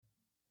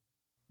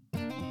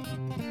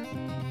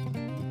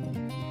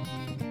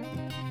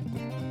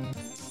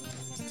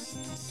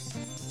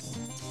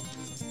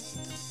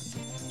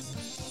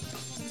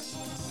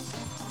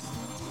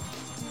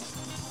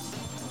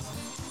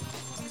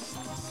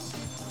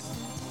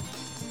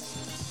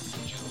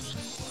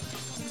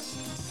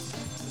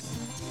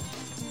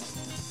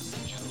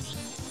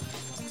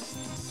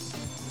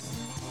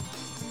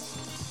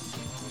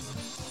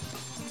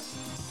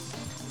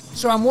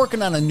So I'm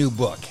working on a new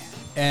book,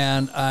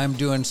 and I'm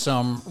doing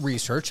some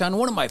research on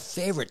one of my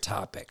favorite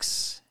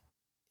topics.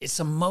 It's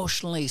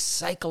emotionally,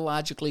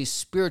 psychologically,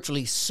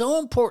 spiritually so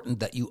important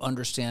that you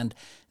understand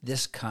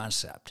this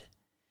concept.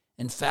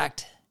 In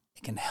fact,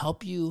 it can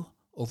help you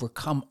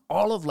overcome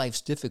all of life's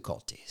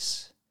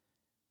difficulties.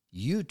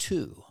 You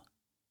too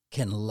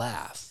can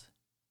laugh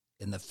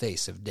in the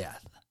face of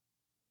death.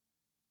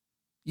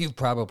 You've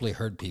probably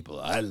heard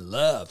people, I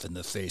laugh in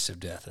the face of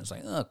death. And it's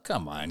like, oh,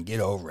 come on, get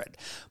over it.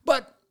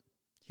 But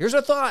here's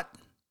a thought.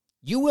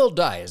 You will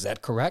die, is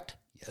that correct?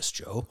 Yes,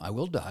 Joe, I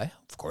will die.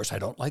 Of course, I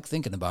don't like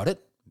thinking about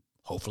it.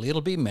 Hopefully,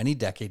 it'll be many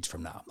decades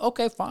from now.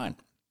 Okay, fine.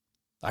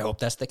 I hope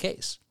that's the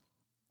case.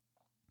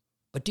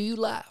 But do you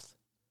laugh?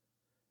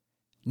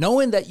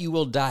 Knowing that you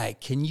will die,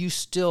 can you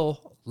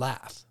still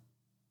laugh?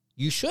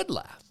 You should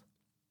laugh.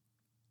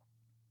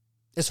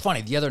 It's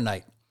funny, the other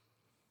night,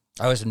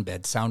 I was in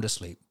bed, sound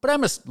asleep, but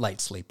I'm a light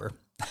sleeper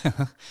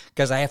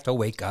because I have to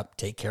wake up,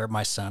 take care of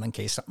my son in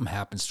case something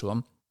happens to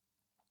him.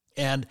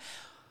 And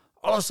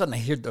all of a sudden, I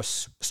heard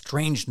this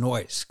strange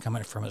noise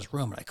coming from his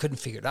room, and I couldn't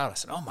figure it out. I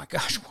said, oh my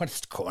gosh, what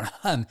is going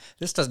on?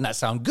 This does not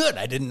sound good.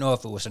 I didn't know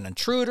if it was an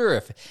intruder,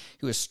 if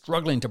he was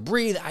struggling to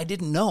breathe. I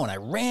didn't know, and I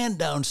ran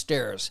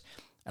downstairs,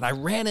 and I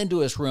ran into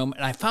his room,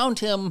 and I found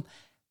him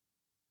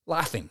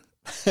laughing.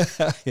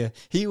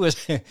 He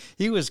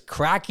was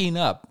cracking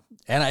up,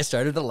 and I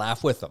started to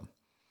laugh with him.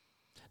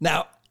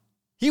 Now,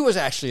 he was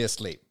actually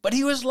asleep, but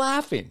he was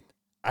laughing.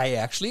 I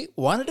actually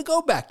wanted to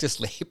go back to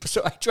sleep,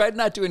 so I tried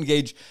not to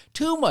engage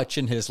too much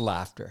in his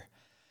laughter.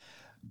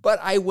 But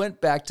I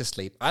went back to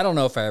sleep. I don't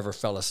know if I ever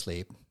fell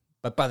asleep,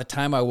 but by the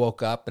time I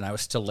woke up and I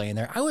was still laying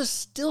there, I was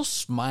still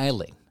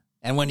smiling.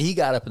 And when he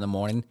got up in the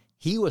morning,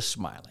 he was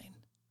smiling.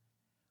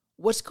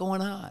 What's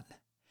going on?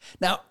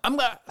 Now, I'm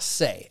going to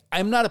say,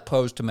 I'm not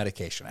opposed to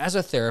medication. As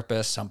a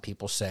therapist, some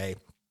people say,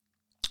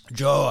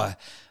 Joe,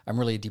 I'm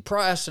really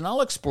depressed, and I'll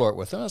explore it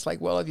with them. It's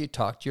like, well, have you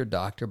talked to your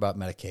doctor about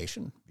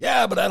medication?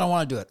 Yeah, but I don't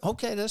want to do it.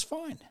 Okay, that's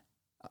fine.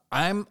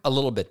 I'm a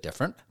little bit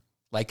different.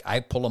 Like I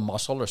pull a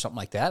muscle or something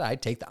like that. I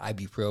take the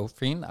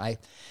ibuprofen. I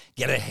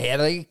get a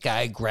headache.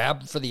 I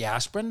grab for the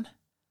aspirin.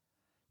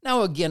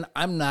 Now, again,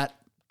 I'm not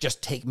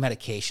just take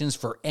medications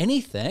for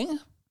anything.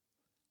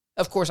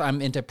 Of course,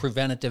 I'm into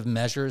preventative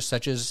measures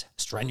such as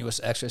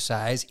strenuous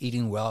exercise,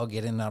 eating well,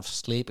 getting enough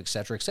sleep,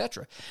 etc.,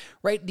 etc.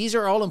 Right? These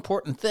are all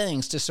important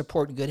things to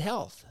support good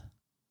health.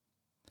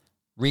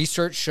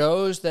 Research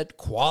shows that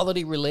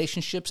quality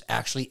relationships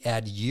actually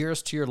add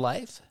years to your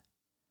life.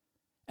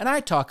 And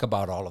I talk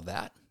about all of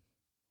that.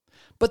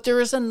 But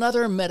there is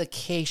another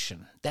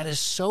medication that is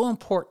so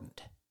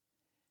important.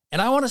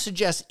 And I want to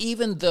suggest,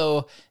 even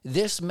though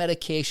this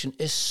medication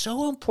is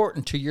so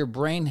important to your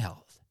brain health,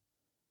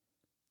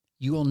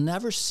 you will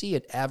never see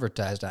it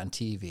advertised on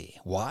TV.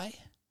 Why?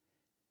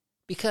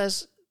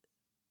 Because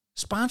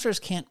sponsors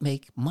can't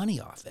make money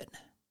off it.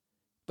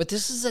 But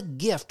this is a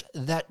gift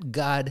that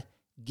God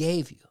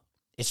gave you.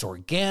 It's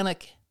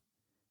organic.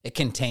 It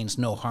contains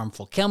no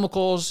harmful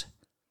chemicals.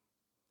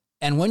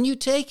 And when you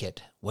take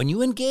it, when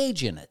you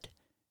engage in it,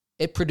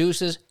 it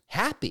produces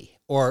happy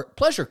or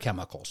pleasure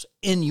chemicals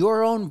in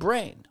your own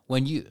brain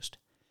when used.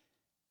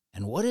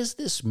 And what is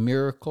this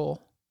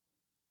miracle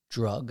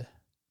drug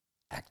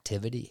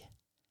activity?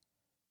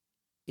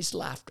 It's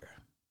laughter.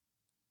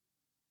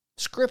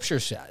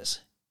 Scripture says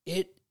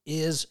it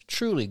is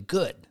truly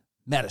good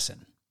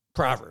medicine.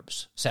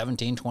 Proverbs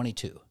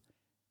 17:22.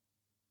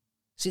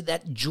 See,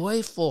 that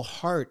joyful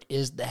heart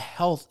is the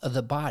health of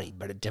the body,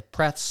 but a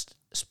depressed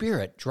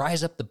spirit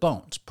dries up the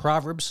bones.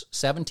 Proverbs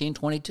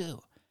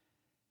 17:22.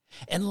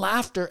 And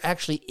laughter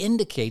actually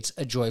indicates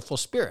a joyful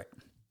spirit.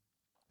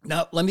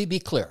 Now, let me be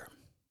clear,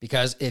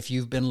 because if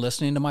you've been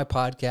listening to my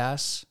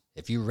podcasts,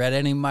 if you read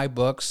any of my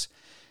books,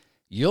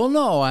 you'll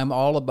know I'm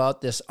all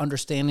about this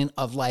understanding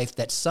of life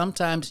that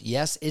sometimes,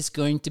 yes, it's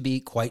going to be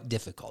quite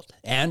difficult.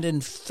 And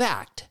in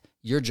fact,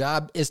 your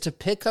job is to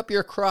pick up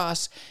your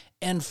cross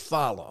and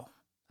follow.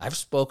 I've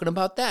spoken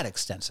about that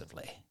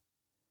extensively.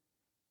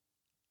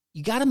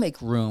 You got to make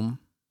room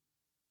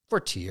for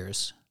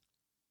tears,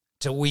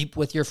 to weep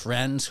with your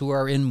friends who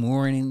are in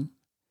mourning.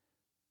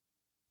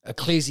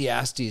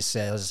 Ecclesiastes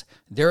says,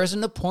 there is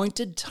an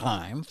appointed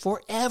time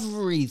for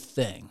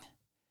everything,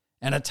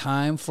 and a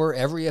time for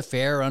every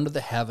affair under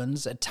the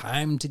heavens, a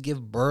time to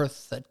give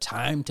birth, a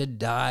time to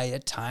die, a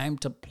time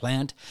to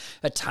plant,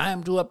 a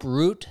time to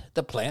uproot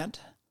the plant,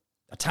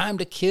 a time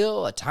to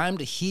kill, a time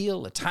to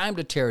heal, a time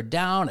to tear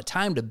down, a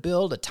time to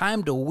build, a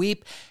time to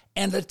weep,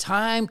 and a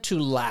time to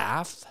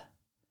laugh,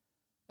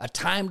 a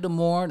time to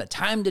mourn, a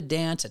time to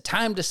dance, a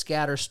time to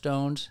scatter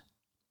stones,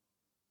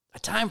 a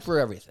time for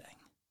everything.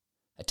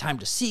 A time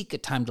to seek, a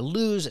time to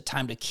lose, a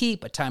time to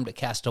keep, a time to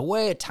cast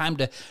away, a time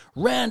to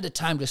rend, a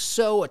time to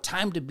sow, a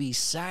time to be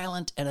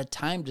silent, and a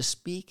time to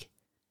speak,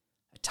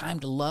 a time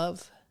to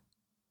love.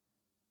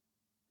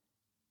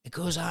 It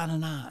goes on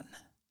and on.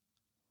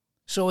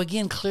 So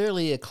again,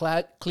 clearly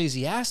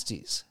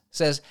Ecclesiastes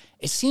says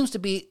it seems to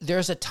be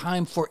there's a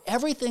time for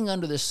everything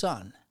under the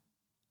sun.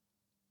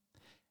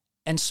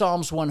 And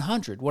Psalms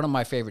 100, one of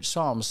my favorite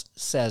Psalms,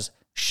 says,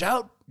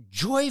 shout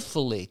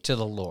joyfully to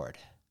the Lord.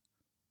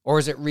 Or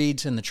as it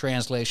reads in the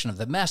translation of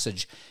the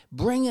Message,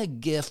 bring a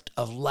gift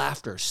of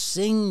laughter.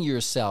 Sing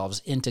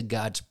yourselves into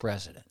God's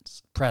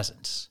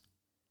presence.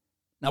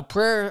 Now,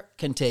 prayer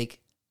can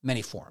take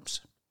many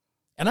forms.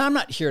 And I'm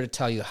not here to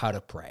tell you how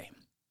to pray.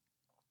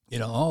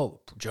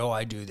 Oh, Joe,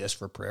 I do this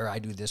for prayer. I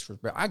do this for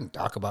prayer. I can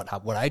talk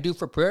about what I do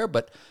for prayer,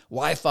 but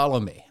why follow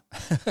me?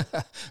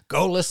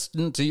 Go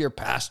listen to your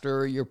pastor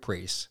or your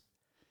priest.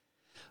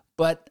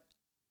 But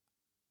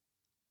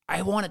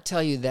I want to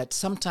tell you that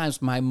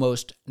sometimes my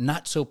most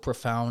not so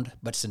profound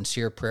but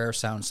sincere prayer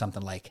sounds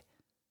something like,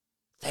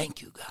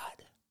 thank you,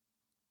 God.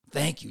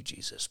 Thank you,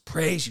 Jesus.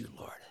 Praise you,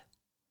 Lord.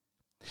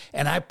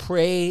 And I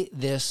pray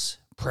this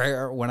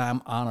prayer when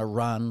I'm on a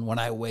run, when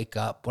I wake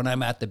up, when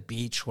I'm at the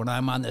beach, when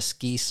I'm on the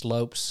ski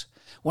slopes,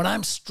 when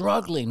I'm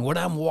struggling, when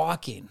I'm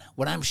walking,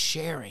 when I'm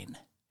sharing.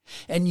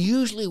 And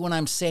usually when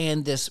I'm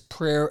saying this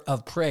prayer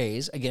of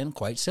praise, again,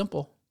 quite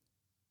simple,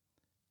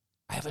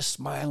 I have a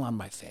smile on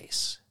my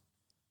face.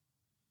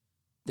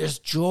 There's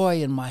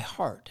joy in my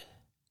heart.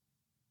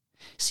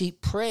 See,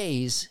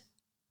 praise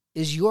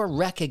is your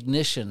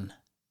recognition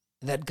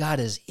that God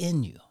is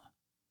in you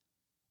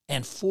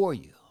and for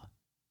you.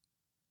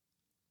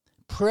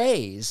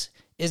 Praise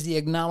is the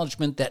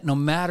acknowledgement that no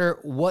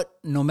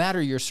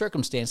matter your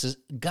circumstances,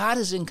 God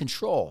is in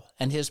control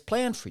and his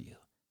plan for you.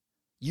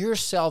 Your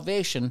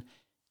salvation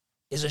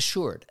is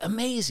assured.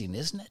 Amazing,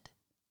 isn't it?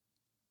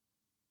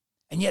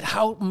 And yet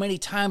how many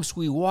times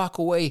we walk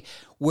away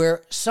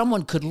where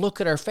someone could look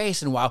at our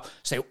face and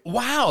say,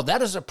 wow,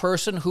 that is a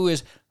person who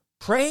is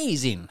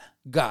praising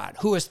God,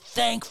 who is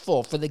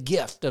thankful for the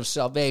gift of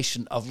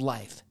salvation, of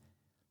life.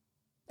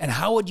 And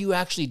how would you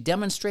actually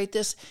demonstrate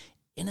this?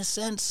 In a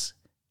sense,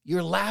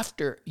 your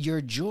laughter,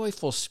 your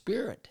joyful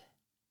spirit.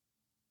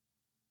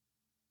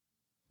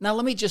 Now,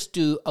 let me just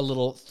do a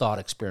little thought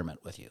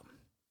experiment with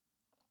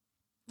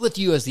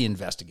you as the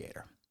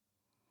investigator.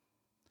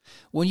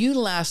 When you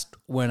last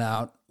went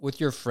out with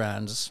your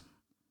friends,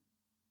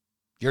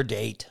 your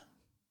date,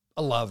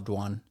 a loved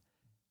one,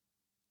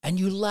 and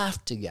you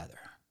laughed together,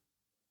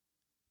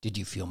 did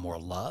you feel more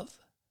love,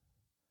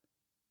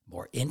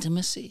 more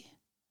intimacy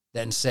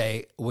than,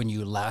 say, when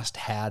you last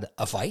had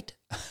a fight?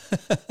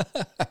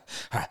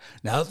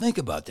 Now think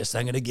about this.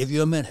 I'm going to give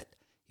you a minute.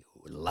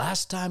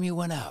 Last time you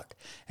went out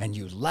and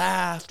you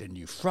laughed and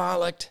you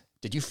frolicked,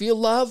 did you feel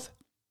love?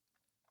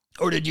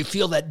 Or did you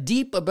feel that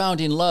deep,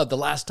 abounding love the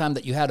last time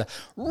that you had a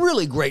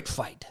really great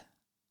fight?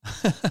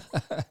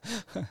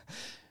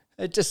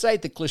 To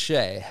cite the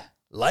cliche,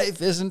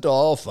 life isn't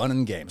all fun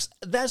and games.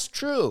 That's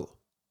true.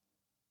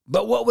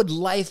 But what would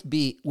life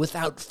be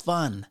without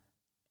fun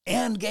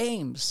and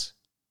games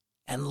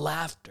and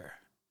laughter?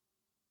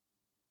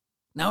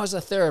 Now, as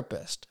a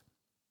therapist,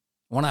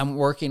 when I'm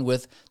working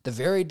with the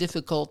very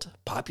difficult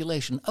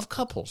population of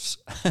couples,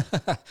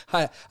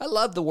 I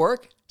love the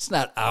work. It's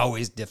not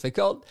always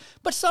difficult,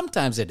 but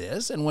sometimes it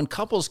is. And when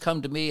couples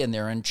come to me and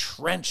they're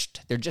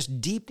entrenched, they're just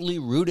deeply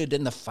rooted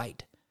in the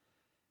fight.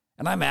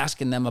 And I'm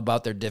asking them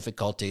about their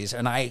difficulties,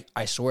 and I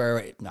swear,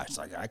 it's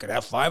like I could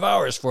have 5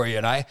 hours for you,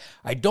 and I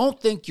don't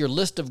think your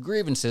list of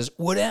grievances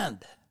would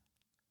end.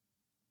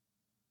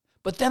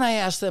 But then I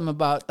ask them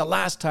about the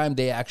last time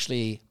they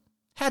actually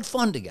had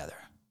fun together.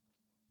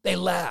 They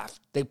laughed,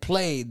 they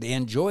played, they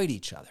enjoyed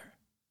each other.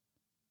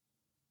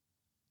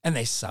 And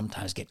they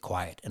sometimes get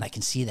quiet, and I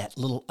can see that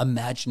little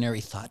imaginary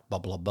thought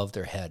bubble above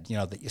their head,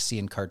 that you see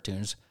in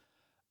cartoons.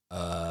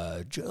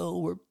 Joe,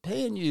 we're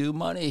paying you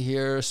money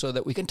here so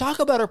that we can talk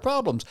about our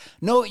problems.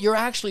 No, you're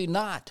actually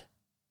not.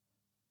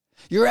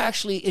 You're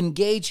actually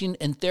engaging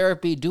in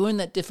therapy, doing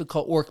that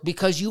difficult work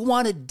because you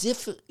want a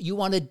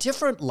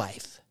different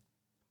life.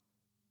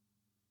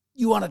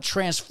 You want to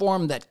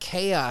transform that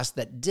chaos,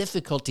 that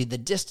difficulty, the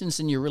distance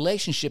in your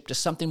relationship to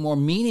something more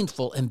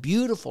meaningful and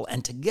beautiful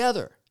and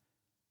together.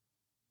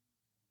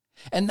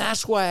 And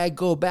that's why I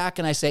go back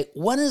and I say,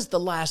 when is the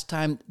last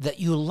time that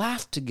you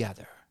laughed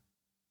together?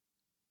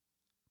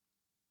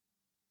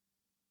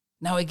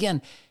 Now,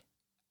 again,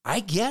 I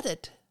get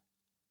it.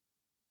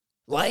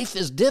 Life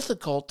is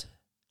difficult.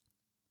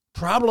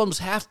 Problems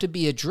have to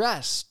be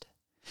addressed.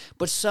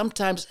 But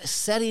sometimes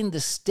setting the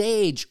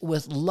stage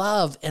with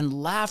love and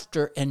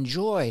laughter and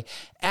joy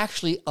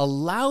actually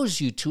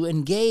allows you to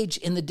engage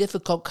in the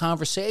difficult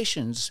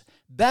conversations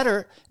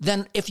better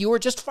than if you were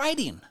just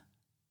fighting.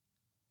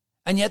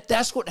 And yet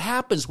that's what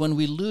happens when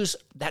we lose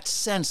that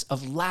sense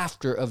of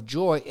laughter, of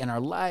joy in our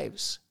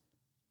lives.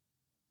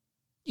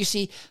 You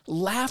see,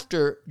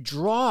 laughter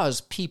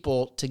draws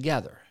people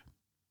together.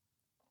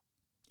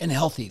 And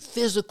healthy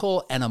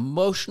physical and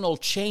emotional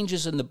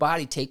changes in the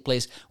body take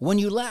place when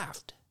you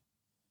laughed.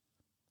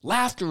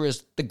 Laughter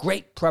is the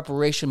great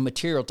preparation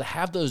material to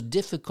have those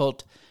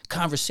difficult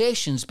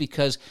conversations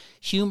because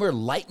humor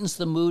lightens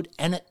the mood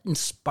and it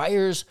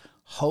inspires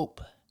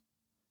hope.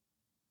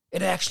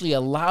 It actually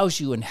allows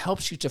you and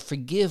helps you to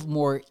forgive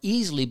more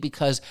easily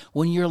because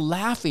when you're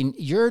laughing,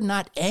 you're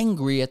not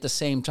angry at the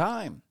same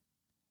time.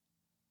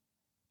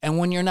 And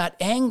when you're not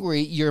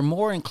angry, you're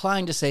more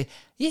inclined to say,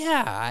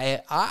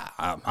 yeah,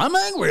 I'm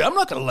angry. I'm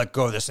not going to let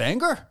go of this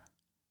anger.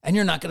 And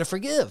you're not going to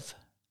forgive.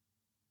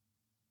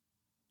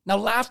 Now,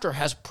 laughter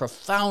has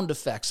profound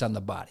effects on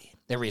the body.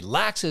 It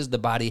relaxes the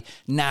body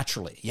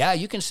naturally. Yeah,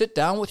 you can sit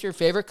down with your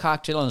favorite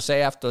cocktail and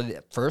say after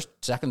the first,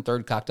 second,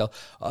 third cocktail,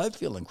 I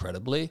feel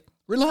incredibly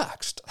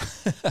relaxed.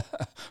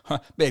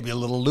 Maybe a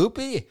little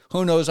loopy.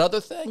 Who knows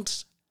other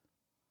things?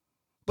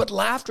 But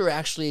laughter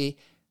actually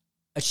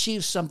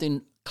achieves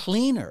something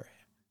cleaner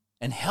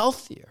and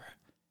healthier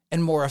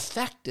and more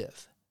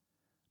effective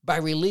by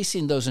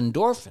releasing those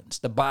endorphins,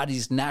 the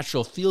body's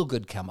natural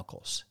feel-good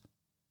chemicals.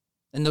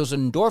 And those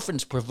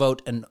endorphins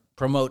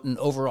promote an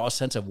overall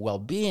sense of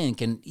well-being,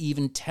 can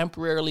even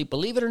temporarily,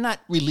 believe it or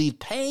not, relieve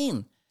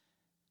pain.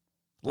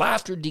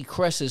 Laughter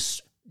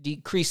decreases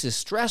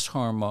stress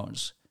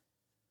hormones,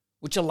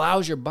 which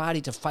allows your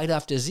body to fight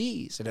off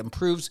disease. It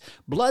improves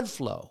blood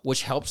flow,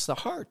 which helps the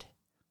heart.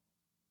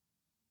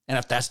 And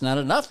if that's not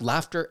enough,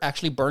 laughter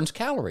actually burns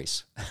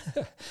calories.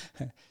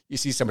 You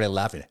see somebody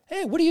laughing.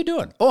 Hey, what are you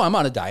doing? Oh, I'm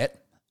on a diet.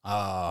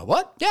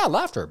 What? Yeah,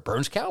 laughter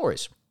burns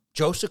calories.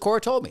 Joe Sikora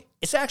told me.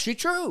 It's actually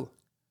true.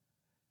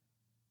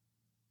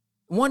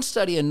 One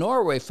study in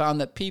Norway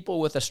found that people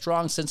with a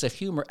strong sense of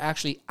humor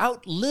actually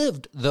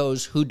outlived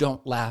those who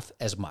don't laugh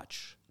as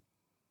much,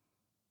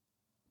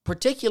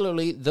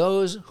 particularly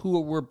those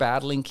who were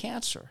battling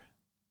cancer.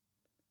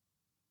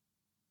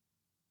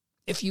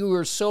 If you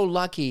were so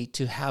lucky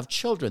to have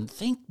children,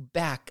 think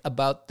back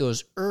about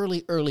those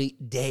early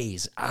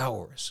days,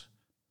 hours.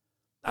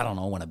 I don't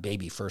know, when a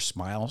baby first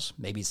smiles.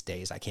 Maybe it's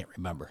days, I can't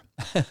remember.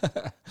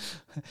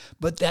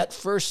 But that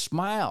first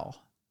smile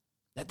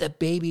that the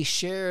baby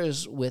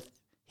shares with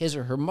his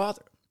or her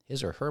mother,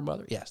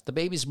 yes, the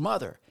baby's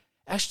mother,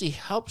 actually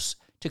helps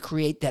to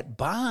create that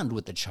bond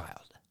with the child.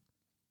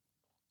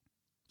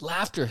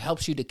 Laughter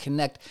helps you to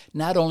connect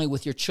not only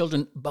with your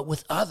children, but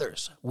with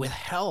others, with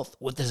health,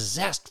 with the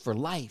zest for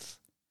life.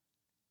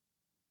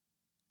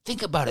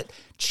 Think about it.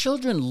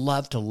 Children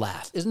love to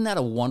laugh. Isn't that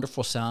a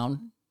wonderful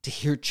sound, to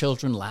hear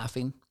children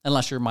laughing?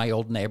 Unless you're my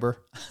old neighbor,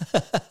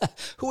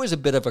 who is a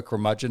bit of a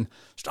curmudgeon.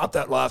 Stop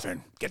that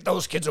laughing. Get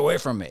those kids away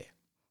from me.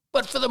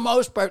 But for the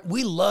most part,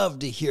 we love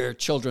to hear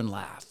children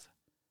laugh.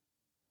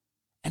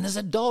 And as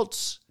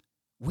adults,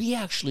 we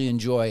actually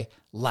enjoy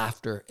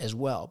laughter as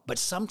well. But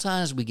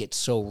sometimes we get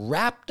so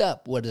wrapped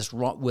up with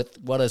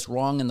what is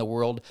wrong in the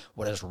world,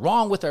 what is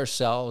wrong with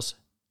ourselves,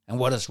 and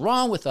what is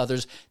wrong with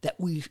others, that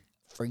we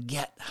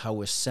forget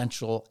how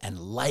essential and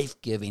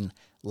life-giving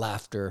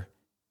laughter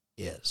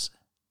is.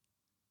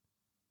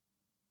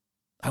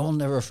 I will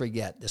never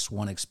forget this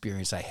one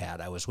experience I had.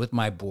 I was with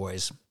my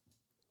boys,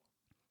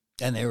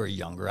 and they were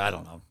younger, I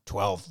don't know,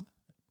 12,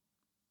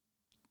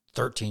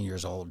 13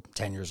 years old,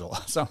 10 years old,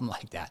 something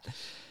like that.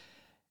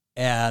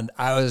 And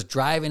I was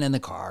driving in the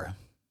car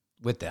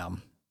with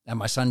them, and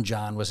my son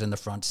John was in the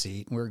front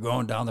seat. We were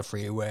going down the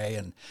freeway,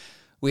 and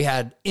we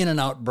had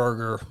In-N-Out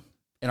Burger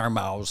in our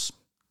mouths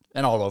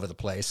and all over the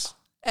place.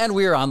 And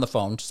we were on the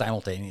phone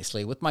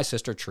simultaneously with my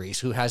sister Therese,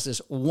 who has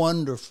this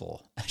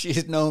wonderful,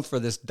 she's known for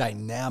this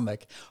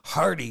dynamic,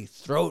 hearty,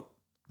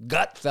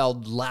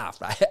 gut-filled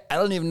laugh. I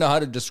don't even know how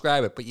to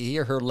describe it, but you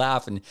hear her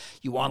laugh and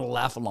you want to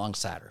laugh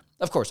alongside her.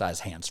 Of course, I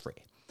was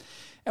hands-free.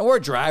 And we're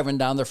driving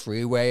down the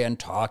freeway and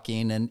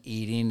talking and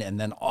eating, and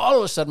then all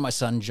of a sudden my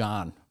son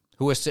John,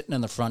 who was sitting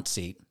in the front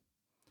seat,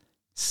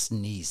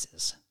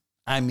 sneezes.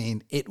 I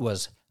mean, it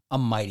was a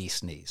mighty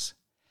sneeze.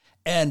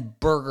 And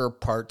burger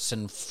parts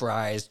and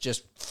fries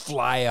just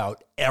fly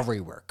out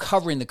everywhere,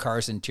 covering the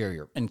car's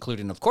interior,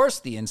 including, of course,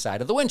 the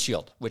inside of the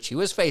windshield, which he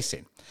was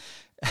facing.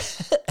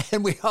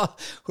 And we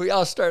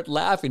all start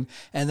laughing.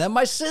 And then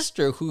my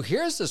sister, who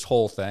hears this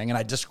whole thing, and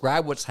I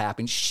describe what's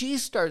happening, she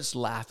starts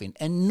laughing,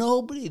 and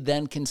nobody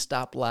then can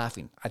stop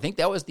laughing. I think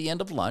that was the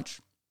end of lunch,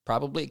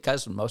 probably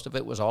because most of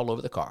it was all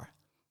over the car.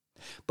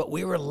 But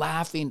we were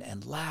laughing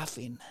and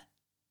laughing.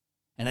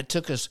 And it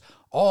took us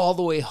all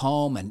the way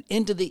home and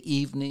into the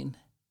evening,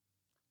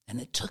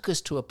 and it took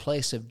us to a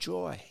place of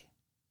joy.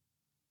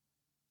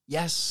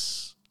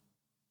 Yes,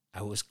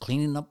 I was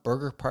cleaning up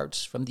burger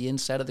parts from the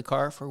inside of the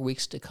car for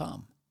weeks to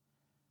come,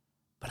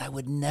 but I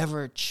would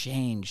never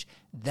change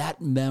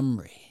that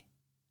memory,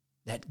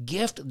 that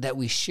gift that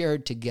we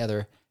shared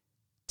together,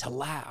 to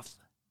laugh.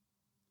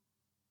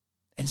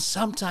 And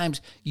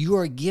sometimes you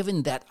are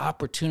given that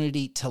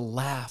opportunity to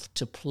laugh,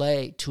 to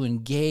play, to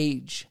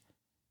engage,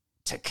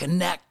 to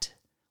connect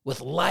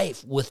with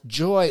life, with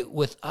joy,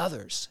 with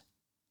others.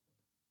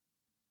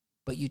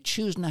 But you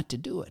choose not to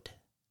do it.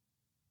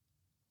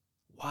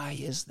 Why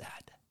is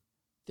that?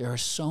 There are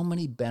so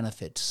many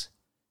benefits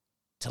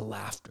to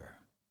laughter.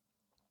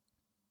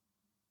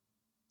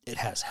 It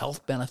has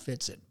health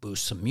benefits. It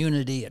boosts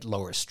immunity. It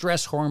lowers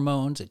stress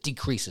hormones. It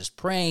decreases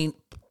pain.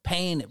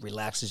 It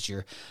relaxes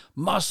your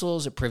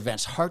muscles. It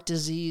prevents heart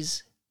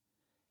disease.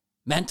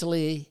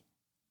 Mentally,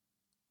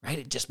 right?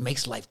 It just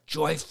makes life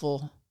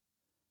joyful.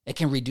 It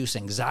can reduce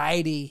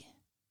anxiety.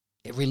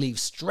 It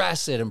relieves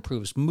stress. It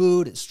improves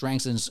mood. It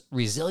strengthens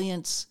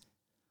resilience.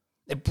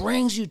 It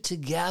brings you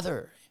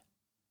together.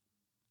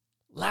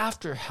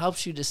 Laughter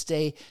helps you to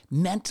stay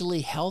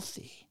mentally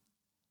healthy.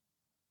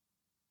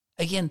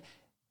 Again,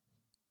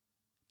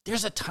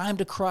 there's a time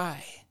to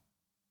cry.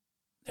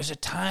 There's a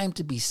time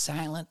to be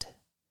silent,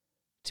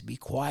 to be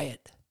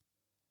quiet,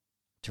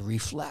 to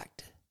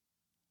reflect.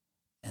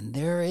 And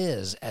there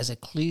is, as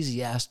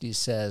Ecclesiastes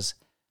says,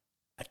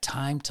 a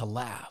time to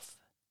laugh.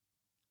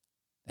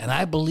 And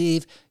I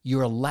believe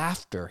your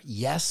laughter,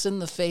 yes, in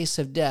the face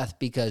of death,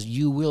 because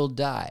you will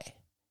die.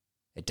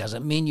 It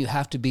doesn't mean you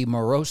have to be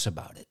morose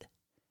about it.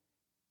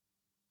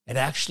 It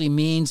actually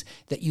means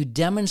that you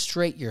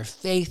demonstrate your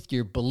faith,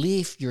 your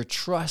belief, your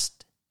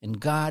trust in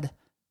God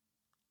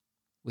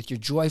with your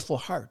joyful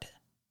heart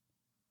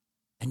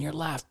and your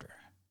laughter.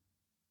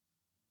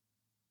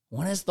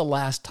 When is the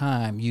last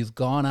time you've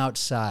gone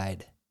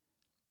outside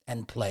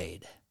and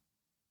played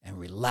and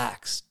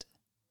relaxed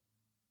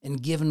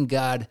and given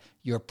God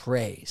your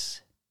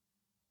praise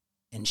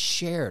and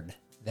shared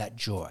that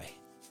joy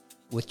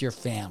with your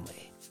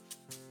family,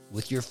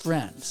 with your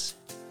friends?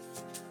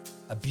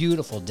 A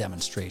beautiful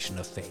demonstration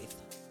of faith,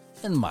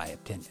 in my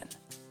opinion.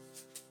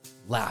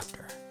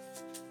 Laughter.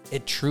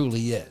 It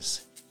truly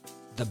is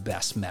the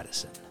best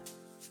medicine.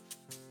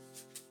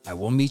 I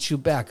will meet you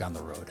back on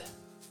the road.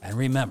 And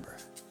remember,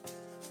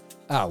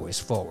 always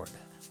forward.